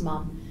mom's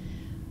mom.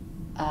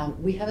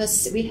 We have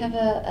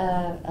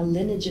a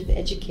lineage of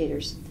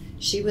educators.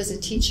 She was a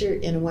teacher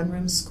in a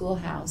one-room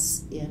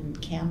schoolhouse in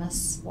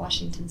Camas,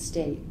 Washington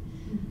State,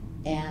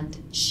 and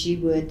she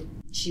would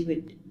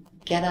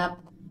get up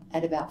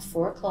at about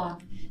 4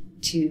 o'clock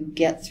to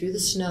get through the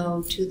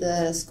snow to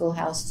the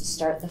schoolhouse to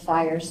start the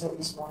fire so it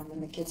was warm when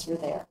the kids were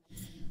there.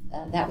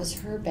 That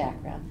was her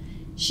background.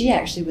 She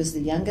actually was the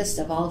youngest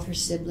of all of her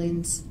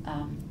siblings,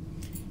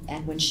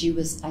 and when she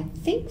was, I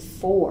think,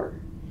 4,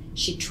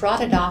 she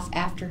trotted off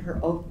after her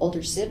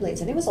older siblings,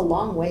 and it was a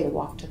long way to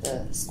walk to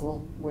the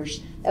school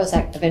that was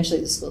eventually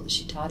the school that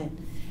she taught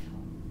in.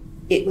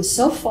 It was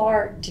so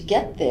far to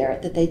get there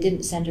that they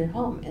didn't send her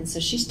home, and so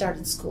she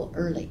started school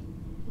early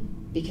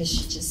because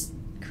she just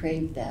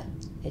craved that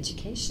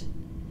education.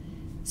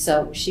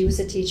 So she was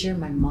a teacher.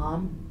 My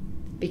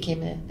mom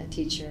became a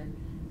teacher.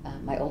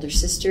 My older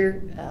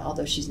sister,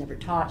 although she's never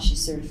taught, she's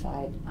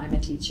certified. I'm a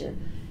teacher,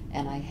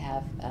 and I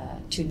have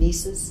 2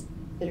 nieces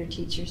that are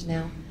teachers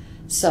now.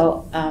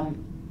 So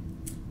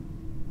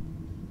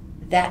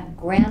that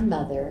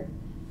grandmother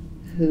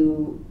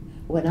who,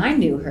 when I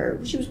knew her,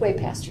 she was way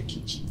past her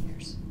teaching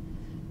years.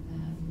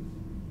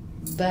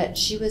 But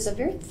she was a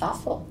very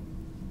thoughtful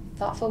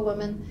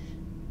woman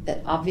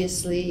that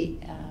obviously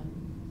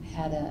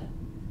had a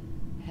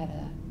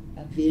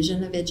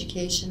vision of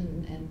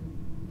education and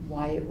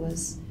why it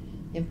was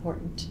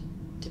important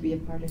to be a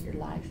part of your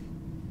life.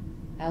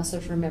 I also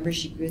remember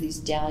she grew these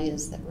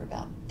dahlias that were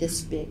about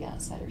this big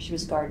outside her. She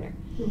was a gardener.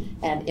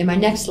 And in my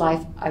next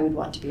life, I would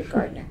want to be a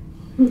gardener.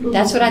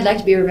 That's what I'd like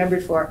to be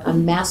remembered for, a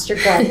master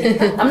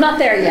gardener. I'm not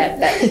there yet.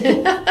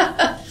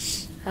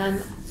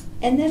 But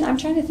and then I'm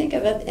trying to think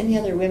of any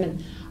other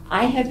women.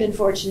 I have been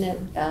fortunate,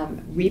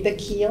 Reba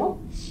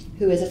Keel,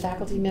 who is a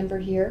faculty member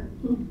here.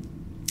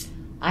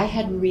 I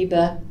had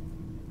Reba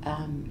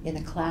in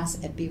a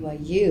class at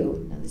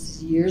BYU, now this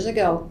is years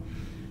ago,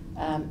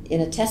 in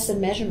a tests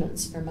and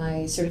measurements for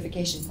my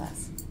certification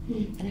class.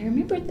 And I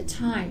remember at the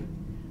time,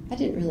 I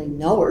didn't really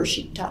know her.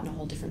 She taught in a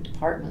whole different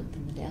department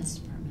than the dance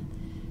department.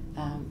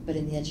 But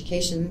in the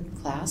education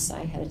class,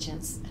 I had a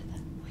chance. I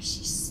thought, boy,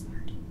 she's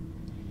smart.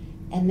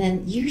 And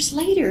then years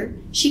later,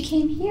 she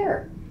came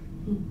here.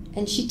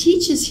 And she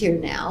teaches here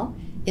now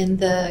in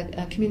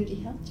the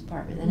community health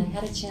department. And I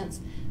had a chance.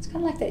 It's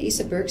kind of like that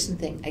Isa Bergson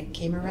thing. I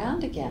came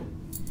around again.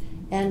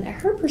 And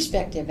her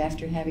perspective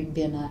after having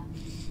been a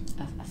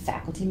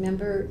faculty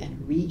member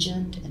and a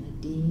regent and a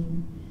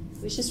dean,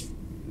 it was just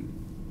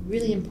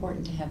really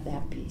important to have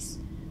that piece.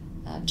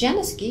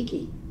 Janice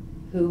Geeky,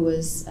 who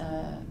was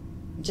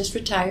just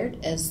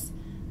retired as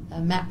a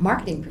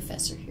marketing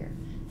professor here,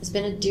 has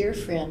been a dear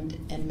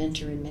friend and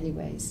mentor in many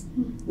ways.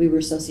 We were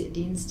associate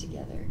deans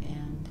together,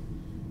 and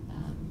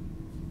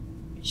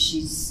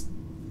she's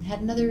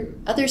had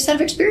other set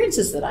of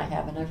experiences that I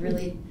have, and I've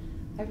really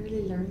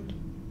learned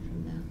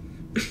from them.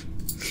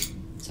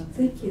 So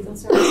thank you.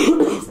 Those are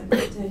things I'd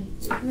like to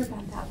hear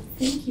about that.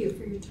 Thank you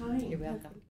for your time. You're welcome.